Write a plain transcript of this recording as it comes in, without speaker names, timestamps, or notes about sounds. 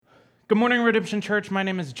Good morning, Redemption Church. My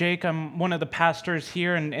name is Jake. I'm one of the pastors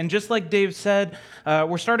here. And just like Dave said,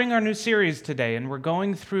 we're starting our new series today, and we're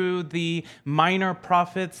going through the minor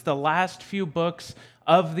prophets, the last few books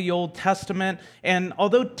of the Old Testament. And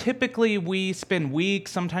although typically we spend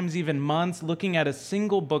weeks, sometimes even months, looking at a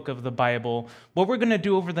single book of the Bible, what we're going to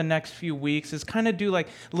do over the next few weeks is kind of do like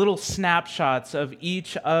little snapshots of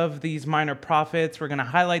each of these minor prophets. We're going to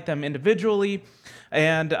highlight them individually.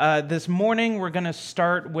 And this morning, we're going to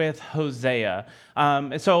start with Hosea.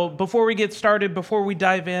 So before we get started, before we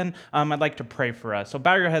dive in, I'd like to pray for us. So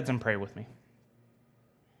bow your heads and pray with me.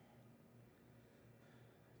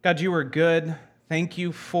 God, you are good. Thank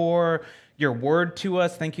you for your word to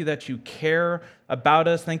us. Thank you that you care about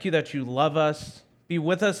us. Thank you that you love us. Be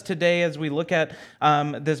with us today as we look at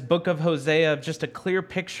this book of Hosea, just a clear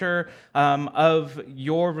picture of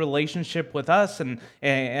your relationship with us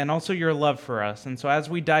and also your love for us. And so as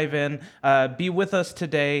we dive in, be with us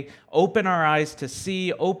today. Open our eyes to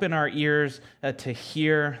see, open our ears to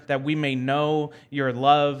hear, that we may know your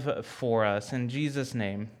love for us. In Jesus'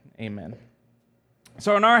 name, amen.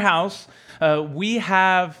 So in our house, we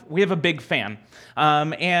have a big fan,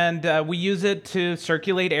 and we use it to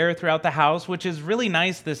circulate air throughout the house, which is really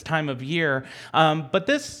nice this time of year. But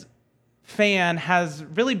this fan has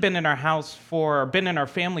really been in our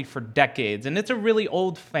family for decades, and it's a really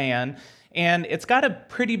old fan, and it's got a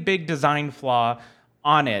pretty big design flaw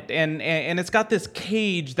on it, and it's got this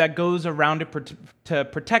cage that goes around it to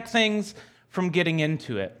protect things from getting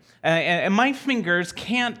into it, and my fingers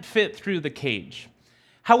can't fit through the cage.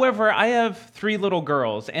 However, I have 3 little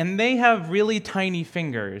girls, and they have really tiny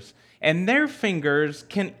fingers, and their fingers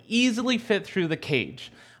can easily fit through the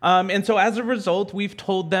cage. And so as a result, we've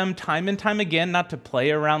told them time and time again not to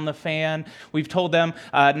play around the fan. We've told them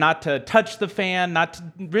not to touch the fan, not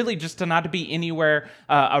to be anywhere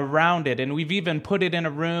around it. And we've even put it in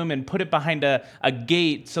a room and put it behind a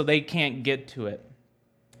gate so they can't get to it.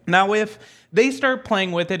 Now, if they start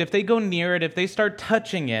playing with it, if they go near it, if they start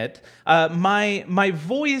touching it, my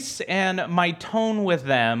voice and my tone with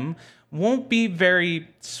them won't be very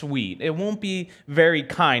sweet. It won't be very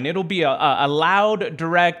kind. It'll be a loud,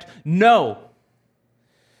 direct no.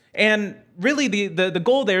 And really, the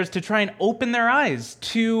goal there is to try and open their eyes,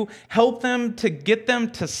 to help them, to get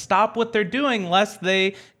them to stop what they're doing, lest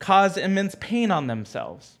they cause immense pain on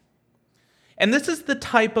themselves. And this is the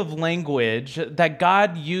type of language that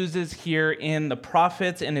God uses here in the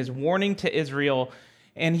prophets in his warning to Israel,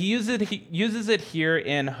 and he uses it here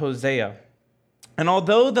in Hosea. And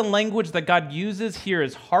although the language that God uses here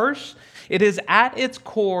is harsh, it is at its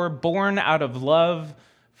core born out of love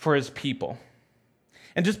for his people.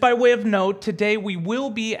 And just by way of note, today we will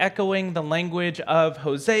be echoing the language of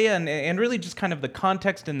Hosea and really just kind of the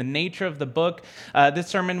context and the nature of the book. This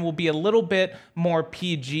sermon will be a little bit more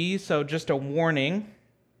PG, so just a warning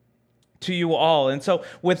to you all. And so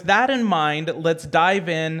with that in mind, let's dive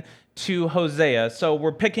in to Hosea. So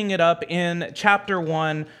we're picking it up in chapter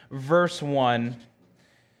 1, verse 1.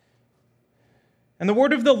 And the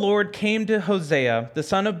word of the Lord came to Hosea, the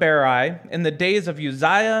son of Beeri, in the days of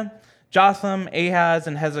Uzziah, Jotham, Ahaz,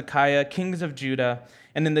 and Hezekiah, kings of Judah,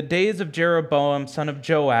 and in the days of Jeroboam, son of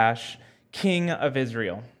Joash, king of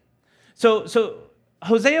Israel. So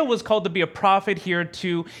Hosea was called to be a prophet here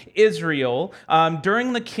to Israel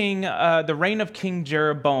during the reign of King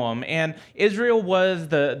Jeroboam. And Israel was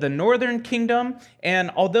the northern kingdom,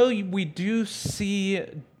 and although we do see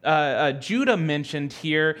Judah mentioned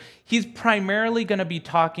here, he's primarily going to be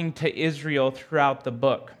talking to Israel throughout the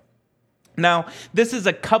book. Now, this is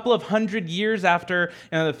a couple of hundred years after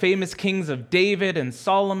the famous kings of David and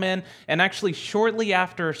Solomon, and actually shortly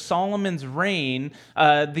after Solomon's reign,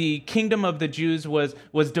 the kingdom of the Jews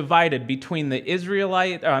was divided between the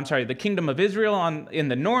kingdom of Israel in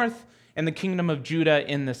the north and the kingdom of Judah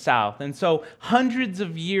in the south. And so hundreds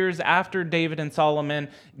of years after David and Solomon,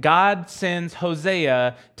 God sends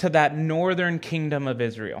Hosea to that northern kingdom of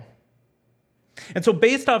Israel. And so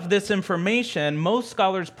based off this information, most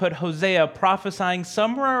scholars put Hosea prophesying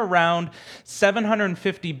somewhere around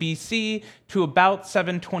 750 BC to about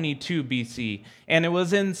 722 BC. And it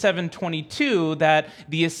was in 722 that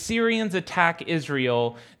the Assyrians attack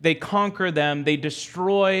Israel, they conquer them, they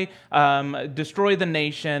destroy the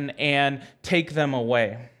nation and take them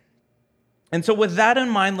away. And so with that in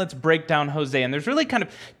mind, let's break down Hosea. And there's really kind of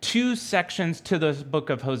 2 sections to this book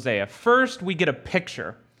of Hosea. First, we get a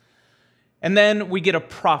picture. And then we get a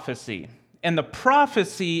prophecy. And the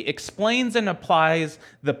prophecy explains and applies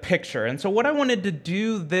the picture. And so what I wanted to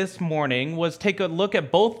do this morning was take a look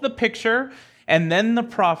at both the picture and then the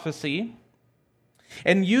prophecy,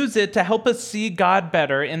 and use it to help us see God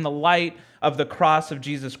better in the light of the cross of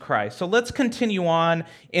Jesus Christ. So let's continue on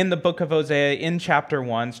in the book of Hosea in chapter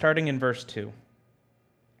 1, starting in verse 2.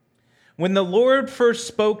 When the Lord first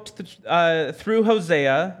spoke through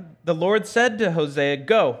Hosea, the Lord said to Hosea,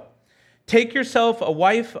 "Go, take yourself a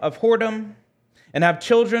wife of whoredom and have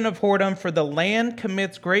children of whoredom, for the land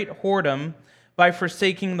commits great whoredom by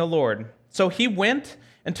forsaking the Lord." So he went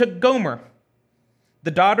and took Gomer,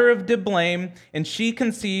 the daughter of Diblaim, and she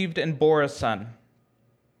conceived and bore a son.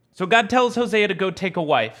 So God tells Hosea to go take a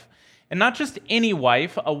wife, and not just any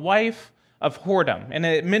wife, a wife of whoredom. And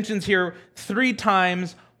it mentions here 3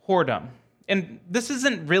 times whoredom. And this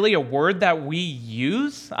isn't really a word that we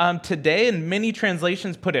use today, and many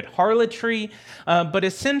translations put it harlotry, but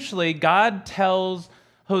essentially God tells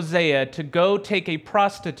Hosea to go take a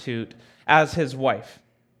prostitute as his wife.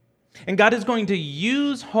 And God is going to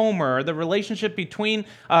use the relationship between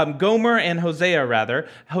Gomer and Hosea,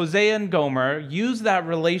 Hosea and Gomer, use that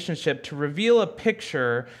relationship to reveal a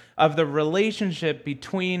picture of the relationship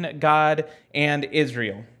between God and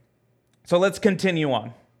Israel. So let's continue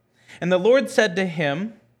on. And the Lord said to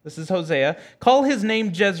him, this is Hosea, "Call his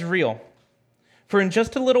name Jezreel, for in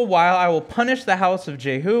just a little while I will punish the house of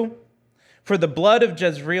Jehu for the blood of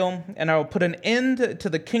Jezreel, and I will put an end to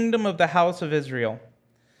the kingdom of the house of Israel.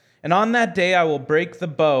 And on that day I will break the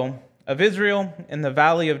bow of Israel in the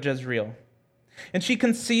valley of Jezreel." And she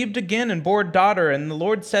conceived again and bore a daughter, and the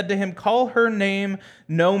Lord said to him, "Call her name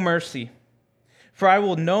No Mercy, for I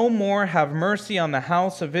will no more have mercy on the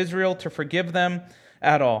house of Israel to forgive them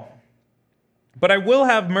at all. But I will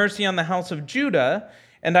have mercy on the house of Judah,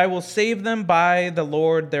 and I will save them by the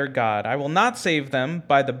Lord their God. I will not save them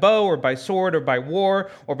by the bow or by sword or by war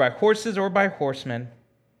or by horses or by horsemen."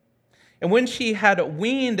 And when she had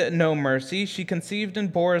weaned No Mercy, she conceived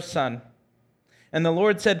and bore a son. And the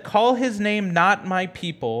Lord said, "Call his name Not My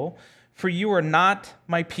People, for you are not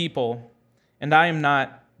my people, and I am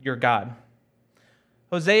not your God."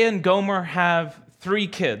 Hosea and Gomer have 3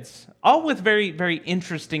 kids, all with very, very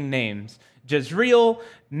interesting names: Jezreel,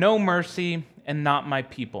 No Mercy, and Not My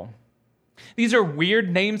People. These are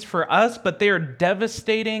weird names for us, but they are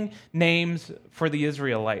devastating names for the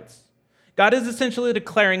Israelites. God is essentially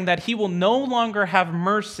declaring that he will no longer have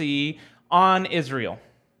mercy on Israel,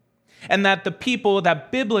 and that the people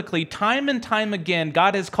that biblically, time and time again,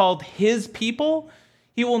 God has called his people,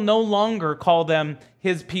 he will no longer call them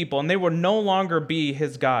his people, and they will no longer be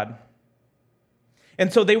his God.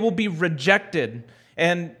 And so they will be rejected.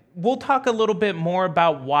 And we'll talk a little bit more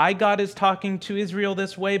about why God is talking to Israel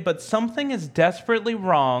this way, but something is desperately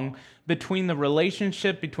wrong between the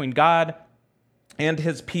relationship between God and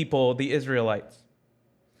his people, the Israelites.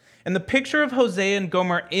 And the picture of Hosea and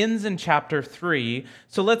Gomer ends in chapter 3.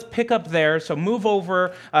 So let's pick up there. So move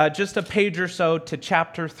over just a page or so to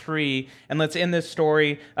chapter 3, and let's end this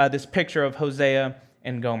story, this picture of Hosea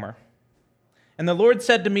and Gomer. "And the Lord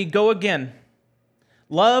said to me, 'Go again.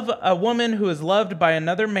 Love a woman who is loved by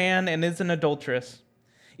another man and is an adulteress,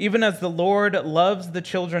 even as the Lord loves the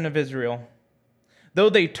children of Israel. Though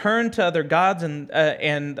they turn to other gods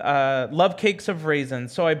and love cakes of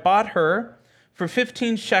raisins. So I bought her for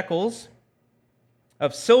 15 shekels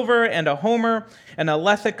of silver and a homer and a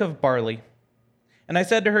lethek of barley. And I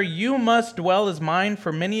said to her, you must dwell as mine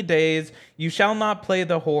for many days. You shall not play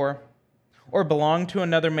the whore or belong to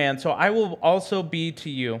another man. So I will also be to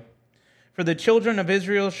you. For the children of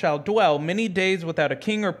Israel shall dwell many days without a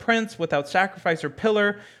king or prince, without sacrifice or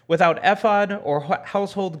pillar, without ephod or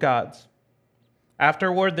household gods.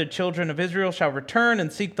 Afterward, the children of Israel shall return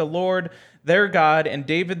and seek the Lord their God and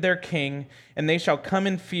David their king, and they shall come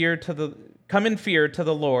in fear to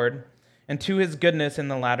the Lord and to his goodness in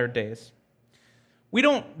the latter days." We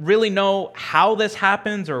don't really know how this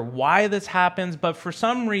happens or why this happens, but for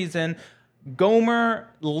some reason, Gomer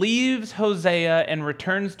leaves Hosea and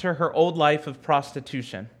returns to her old life of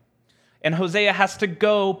prostitution. And Hosea has to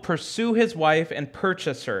go pursue his wife and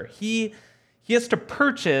purchase her. He has to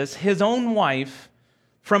purchase his own wife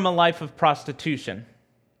from a life of prostitution.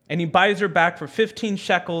 And he buys her back for 15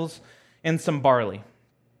 shekels and some barley.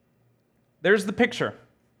 There's the picture.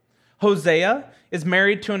 Hosea is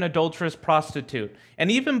married to an adulterous prostitute.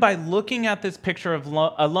 And even by looking at this picture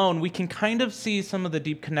alone, we can kind of see some of the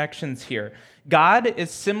deep connections here. God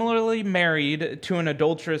is similarly married to an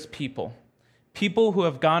adulterous people who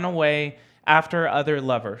have gone away after other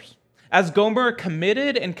lovers. As Gomer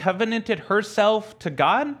committed and covenanted herself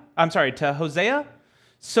to Hosea,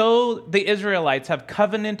 so the Israelites have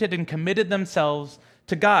covenanted and committed themselves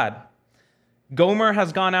to God. Gomer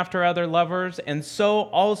has gone after other lovers, and so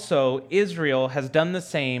also Israel has done the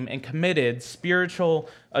same and committed spiritual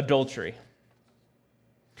adultery.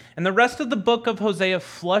 And the rest of the book of Hosea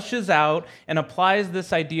flushes out and applies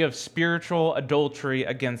this idea of spiritual adultery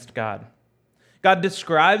against God. God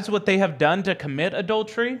describes what they have done to commit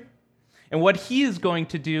adultery and what he is going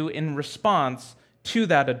to do in response to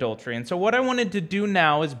that adultery. And so what I wanted to do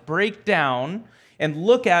now is break down and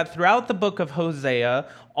look at throughout the book of Hosea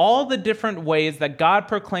all the different ways that God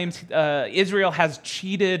proclaims Israel has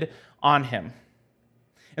cheated on him.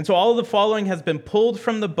 And so all of the following has been pulled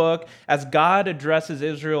from the book as God addresses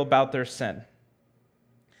Israel about their sin.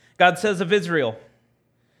 God says of Israel,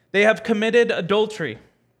 they have committed adultery,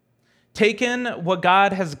 taken what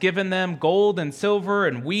God has given them, gold and silver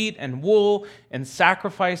and wheat and wool, and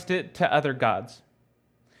sacrificed it to other gods.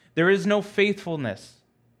 There is no faithfulness.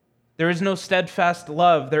 There is no steadfast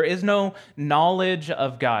love. There is no knowledge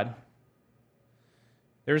of God.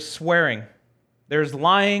 There's swearing. There's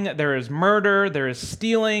lying. There is murder. There is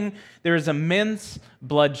stealing. There is immense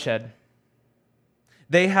bloodshed.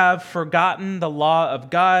 They have forgotten the law of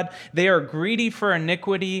God. They are greedy for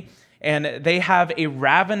iniquity, and they have a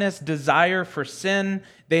ravenous desire for sin.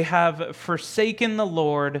 They have forsaken the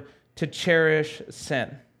Lord to cherish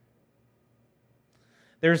sin.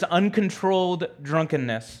 There's uncontrolled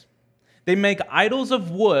drunkenness. They make idols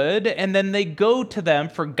of wood, and then they go to them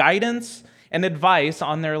for guidance and advice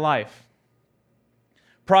on their life.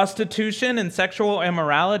 Prostitution and sexual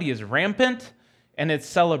immorality is rampant, and it's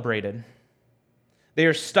celebrated. They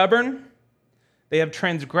are stubborn. They have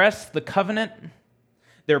transgressed the covenant.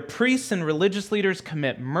 Their priests and religious leaders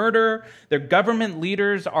commit murder. Their government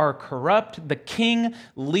leaders are corrupt. The king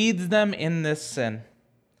leads them in this sin.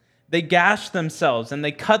 They gash themselves and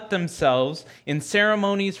they cut themselves in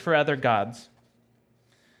ceremonies for other gods.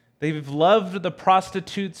 They've loved the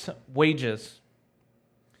prostitute's wages.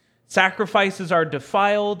 Sacrifices are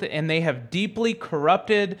defiled, and they have deeply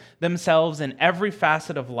corrupted themselves in every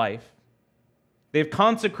facet of life. They've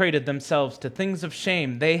consecrated themselves to things of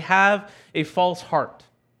shame. They have a false heart.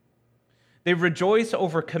 They rejoice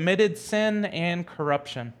over committed sin and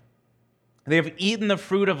corruption. They have eaten the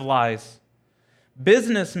fruit of lies.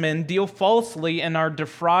 Businessmen deal falsely and are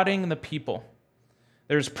defrauding the people.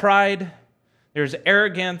 There's pride, there's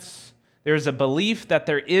arrogance, there's a belief that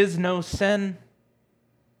there is no sin,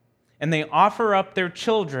 and they offer up their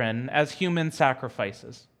children as human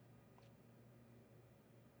sacrifices.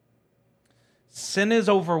 Sin is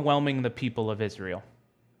overwhelming the people of Israel.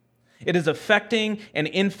 It is affecting and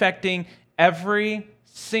infecting every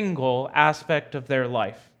single aspect of their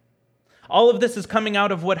life. All of this is coming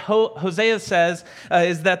out of what Hosea says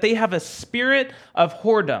is that they have a spirit of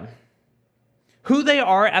whoredom. Who they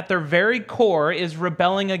are at their very core is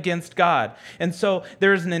rebelling against God. And so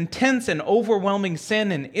there's an intense and overwhelming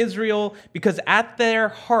sin in Israel because at their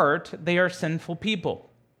heart, they are sinful people.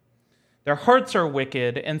 Their hearts are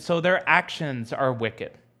wicked, and so their actions are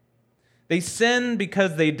wicked. They sin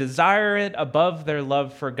because they desire it above their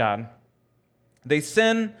love for God. They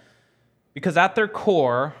sin because at their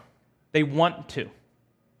core, they want to.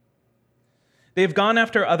 They have gone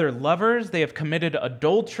after other lovers. They have committed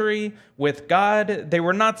adultery with God. They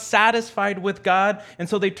were not satisfied with God, and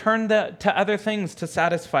so they turned to other things to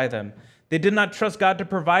satisfy them. They did not trust God to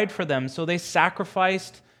provide for them, so they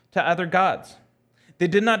sacrificed to other gods. They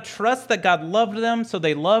did not trust that God loved them, so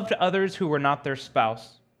they loved others who were not their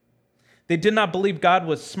spouse. They did not believe God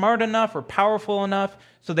was smart enough or powerful enough,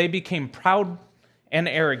 so they became proud and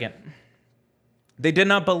arrogant. They did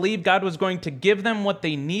not believe God was going to give them what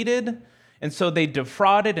they needed, and so they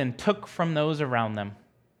defrauded and took from those around them.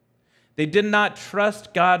 They did not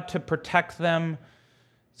trust God to protect them,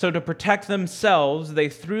 so to protect themselves, they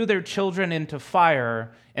threw their children into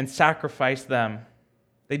fire and sacrificed them.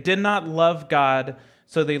 They did not love God,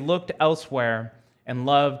 so they looked elsewhere and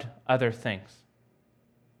loved other things.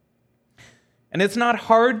 And it's not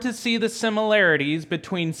hard to see the similarities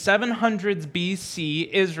between 700s BC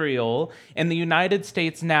Israel and the United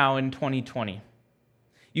States now in 2020.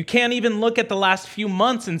 You can't even look at the last few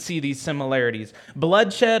months and see these similarities.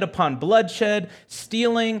 Bloodshed upon bloodshed,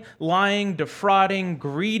 stealing, lying, defrauding,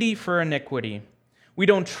 greedy for iniquity. We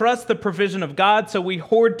don't trust the provision of God, so we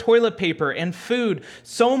hoard toilet paper and food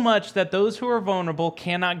so much that those who are vulnerable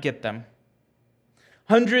cannot get them.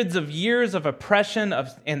 Hundreds of years of oppression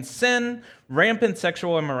and sin, rampant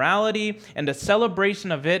sexual immorality, and a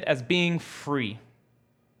celebration of it as being free.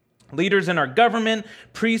 Leaders in our government,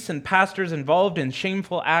 priests and pastors involved in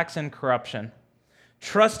shameful acts and corruption.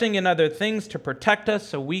 Trusting in other things to protect us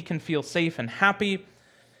so we can feel safe and happy.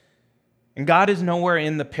 And God is nowhere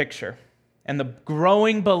in the picture. And the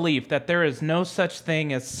growing belief that there is no such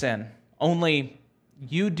thing as sin. Only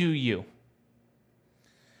you do you.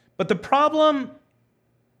 But the problem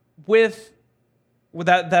with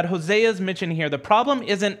that Hosea is mentioning here, the problem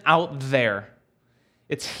isn't out there.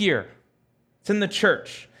 It's here. It's in the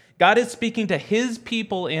church. God is speaking to his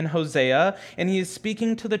people in Hosea, and he is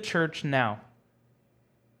speaking to the church now.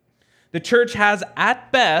 The church has,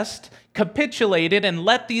 at best, capitulated and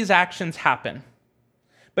let these actions happen.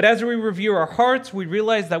 But as we review our hearts, we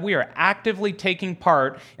realize that we are actively taking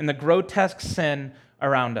part in the grotesque sin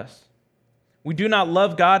around us. We do not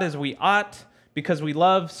love God as we ought because we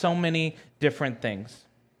love so many different things.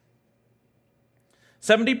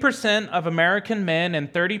 70% of American men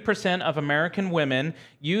and 30% of American women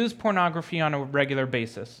use pornography on a regular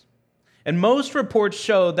basis. And most reports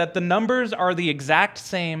show that the numbers are the exact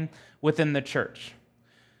same within the church.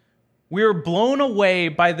 We are blown away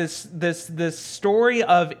by this story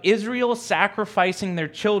of Israel sacrificing their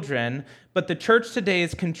children, but the church today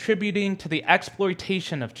is contributing to the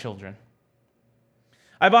exploitation of children.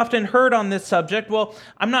 I've often heard on this subject, well,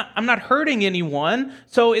 I'm not hurting anyone,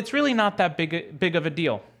 so it's really not that big of a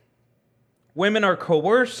deal. Women are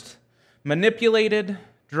coerced, manipulated,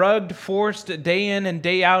 drugged, forced day in and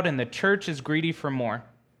day out, and the church is greedy for more.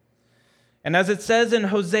 And as it says in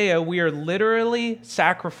Hosea, we are literally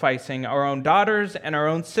sacrificing our own daughters and our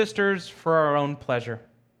own sisters for our own pleasure.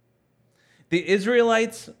 The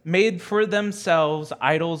Israelites made for themselves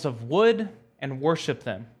idols of wood and worshiped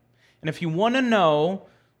them. And if you want to know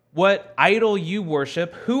what idol you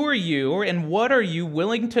worship, who are you, and what are you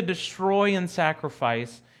willing to destroy and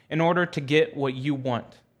sacrifice in order to get what you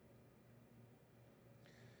want?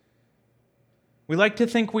 We like to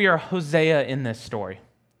think we are Hosea in this story.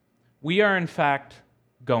 We are, in fact,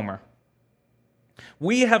 Gomer.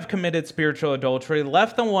 We have committed spiritual adultery,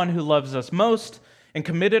 left the one who loves us most, and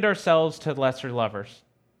committed ourselves to lesser lovers.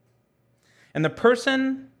 And the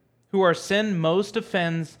person who our sin most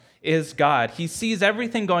offends is God. He sees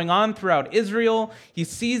everything going on throughout Israel. He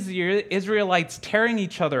sees the Israelites tearing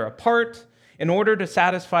each other apart in order to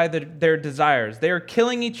satisfy their desires. They are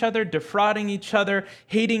killing each other, defrauding each other,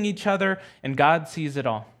 hating each other, and God sees it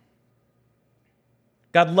all.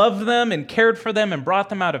 God loved them and cared for them and brought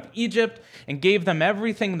them out of Egypt and gave them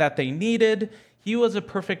everything that they needed. He was a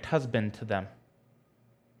perfect husband to them.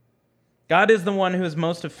 God is the one who is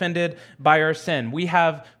most offended by our sin. We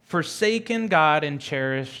have forsaken God and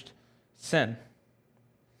cherished sin.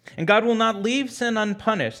 And God will not leave sin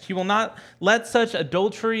unpunished. He will not let such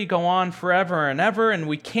adultery go on forever and ever. And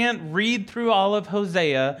we can't read through all of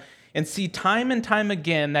Hosea and see time and time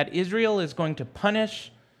again that Israel is going to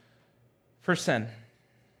punish for sin.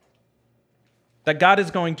 That God is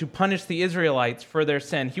going to punish the Israelites for their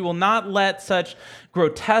sin. He will not let such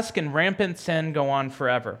grotesque and rampant sin go on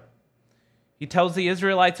forever. He tells the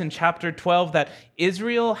Israelites in chapter 12 that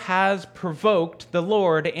Israel has provoked the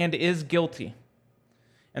Lord and is guilty.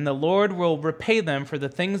 And the Lord will repay them for the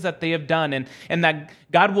things that they have done, and that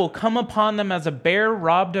God will come upon them as a bear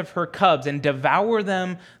robbed of her cubs and devour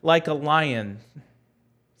them like a lion.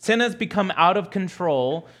 Sin has become out of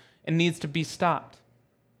control and needs to be stopped.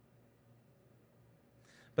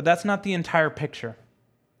 But that's not the entire picture.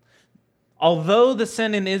 Although the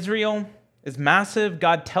sin in Israel is massive,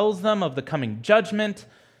 God tells them of the coming judgment.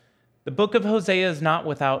 The book of Hosea is not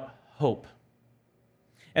without hope.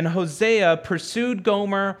 And Hosea pursued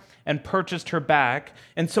Gomer and purchased her back,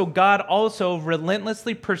 and so God also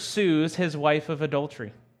relentlessly pursues his wife of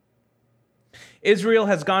adultery. Israel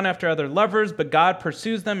has gone after other lovers, but God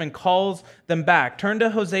pursues them and calls them back. Turn to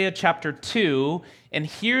Hosea chapter 2 and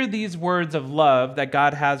hear these words of love that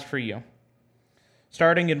God has for you.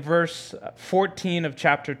 Starting in verse 14 of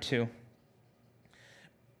chapter 2.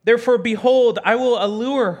 Therefore, behold, I will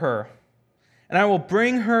allure her, and I will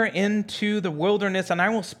bring her into the wilderness, and I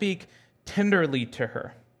will speak tenderly to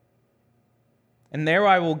her. And there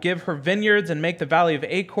I will give her vineyards and make the valley of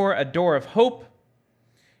Achor a door of hope.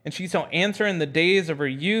 And she shall answer in the days of her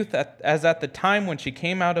youth as at the time when she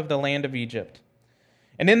came out of the land of Egypt.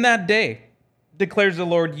 And in that day, declares the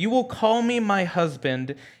Lord, you will call me my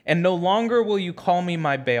husband, and no longer will you call me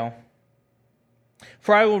my Baal.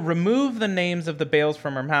 For I will remove the names of the Baals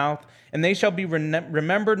from her mouth, and they shall be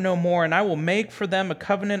remembered no more. And I will make for them a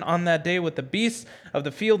covenant on that day with the beasts of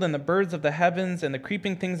the field and the birds of the heavens and the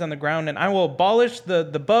creeping things on the ground. And I will abolish the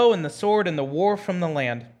bow and the sword and the war from the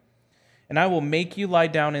land. And I will make you lie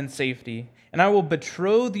down in safety, and I will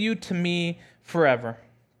betroth you to me forever.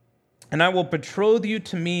 And I will betroth you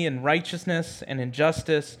to me in righteousness and in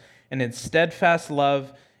justice and in steadfast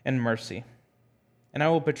love and mercy. And I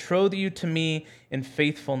will betroth you to me in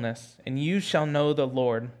faithfulness, and you shall know the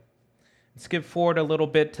Lord. Skip forward a little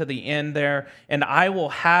bit to the end there. And I will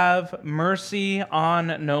have mercy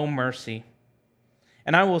on no mercy.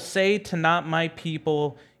 And I will say to not my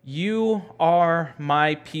people, "You are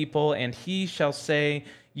my people," and he shall say,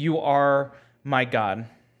 "You are my God."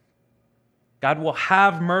 God will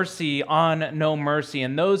have mercy on no mercy,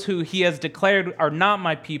 and those who he has declared are not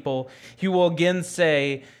my people, he will again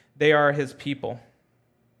say they are his people.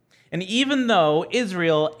 And even though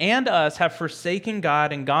Israel and us have forsaken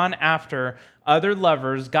God and gone after other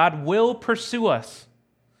lovers, God will pursue us,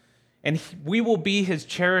 and we will be his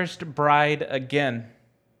cherished bride again.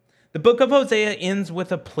 The book of Hosea ends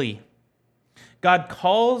with a plea. God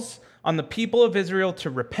calls on the people of Israel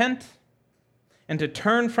to repent and to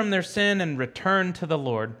turn from their sin and return to the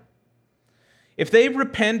Lord. If they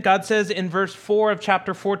repent, God says in verse 4 of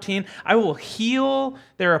chapter 14, "I will heal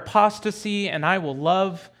their apostasy and I will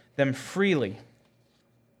love them freely."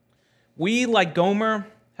 We, like Gomer,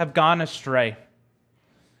 have gone astray.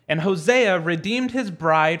 And Hosea redeemed his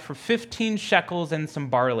bride for 15 shekels and some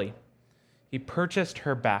barley. He purchased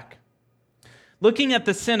her back. Looking at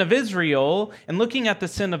the sin of Israel and looking at the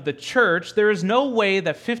sin of the church, there is no way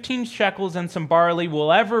that 15 shekels and some barley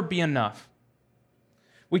will ever be enough.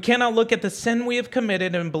 We cannot look at the sin we have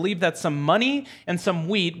committed and believe that some money and some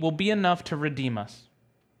wheat will be enough to redeem us.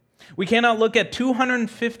 We cannot look at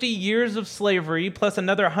 250 years of slavery plus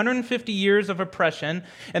another 150 years of oppression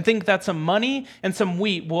and think that some money and some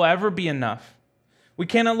wheat will ever be enough. We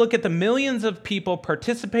cannot look at the millions of people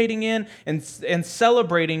participating in and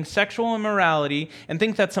celebrating sexual immorality and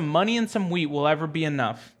think that some money and some wheat will ever be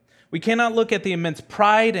enough. We cannot look at the immense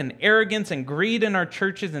pride and arrogance and greed in our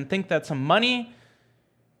churches and think that some money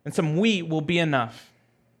and some wheat will be enough.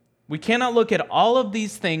 We cannot look at all of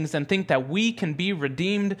these things and think that we can be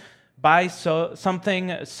redeemed by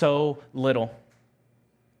something so little.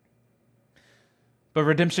 But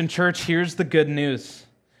Redemption Church, here's the good news.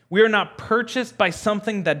 We are not purchased by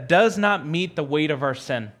something that does not meet the weight of our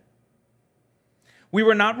sin. We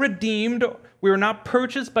were not redeemed, we were not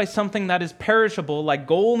purchased by something that is perishable like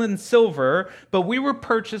gold and silver, but we were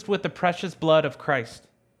purchased with the precious blood of Christ.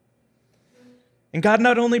 And God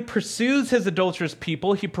not only pursues his adulterous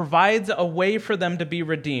people, he provides a way for them to be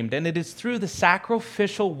redeemed. And it is through the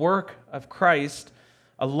sacrificial work of Christ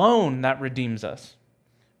alone that redeems us.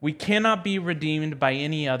 We cannot be redeemed by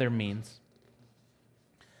any other means.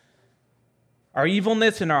 Our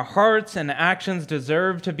evilness in our hearts and actions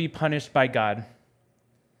deserve to be punished by God.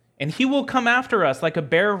 And he will come after us like a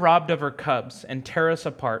bear robbed of her cubs and tear us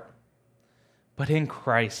apart. But in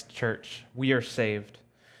Christ, church, we are saved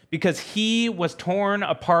because he was torn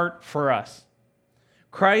apart for us.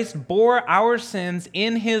 Christ bore our sins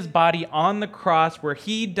in his body on the cross where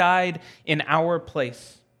he died in our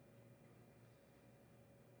place.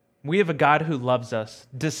 We have a God who loves us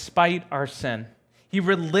despite our sin. He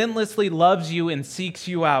relentlessly loves you and seeks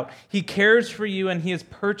you out. He cares for you and he has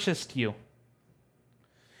purchased you.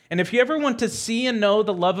 And if you ever want to see and know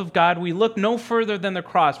the love of God, we look no further than the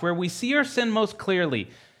cross, where we see our sin most clearly,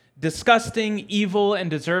 disgusting, evil, and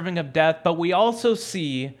deserving of death, but we also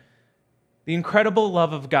see the incredible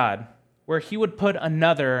love of God, where he would put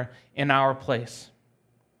another in our place.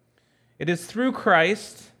 It is through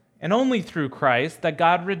Christ, and only through Christ, that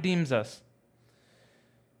God redeems us.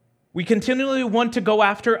 We continually want to go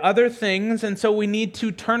after other things, and so we need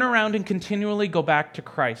to turn around and continually go back to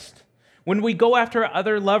Christ. When we go after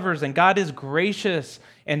other lovers and God is gracious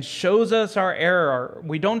and shows us our error,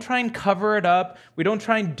 we don't try and cover it up. We don't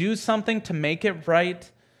try and do something to make it right.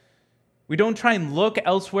 We don't try and look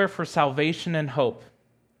elsewhere for salvation and hope.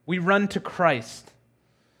 We run to Christ.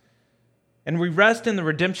 And we rest in the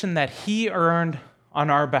redemption that he earned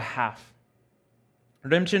on our behalf.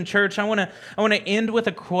 Redemption Church, I want to end with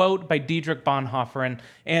a quote by Dietrich Bonhoeffer,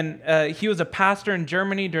 and he was a pastor in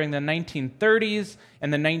Germany during the 1930s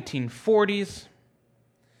and the 1940s,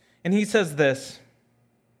 and he says this: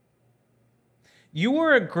 "You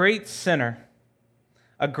were a great sinner,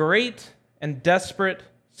 a great and desperate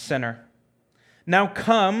sinner. Now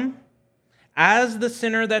come, as the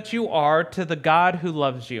sinner that you are, to the God who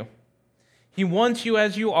loves you. He wants you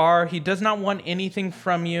as you are. He does not want anything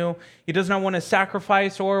from you. He does not want a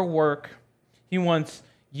sacrifice or a work. He wants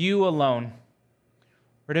you alone.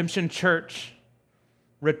 Redemption Church,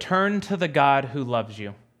 return to the God who loves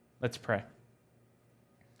you." Let's pray.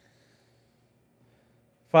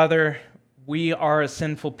 Father, we are a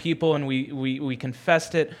sinful people, and we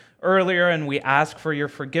confessed it earlier, and we ask for your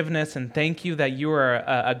forgiveness, and thank you that you are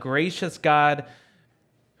a gracious God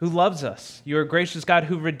who loves us. You're a gracious God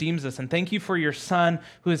who redeems us. And thank you for your Son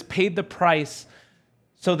who has paid the price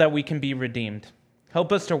so that we can be redeemed.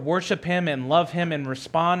 Help us to worship him and love him and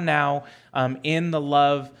respond now in the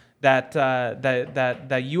love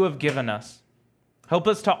that you have given us. Help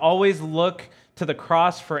us to always look to the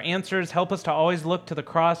cross for answers. Help us to always look to the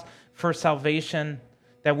cross for salvation,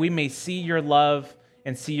 that we may see your love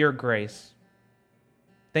and see your grace.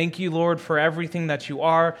 Thank you, Lord, for everything that you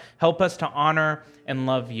are. Help us to honor and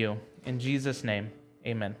love you. In Jesus' name,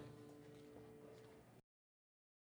 amen.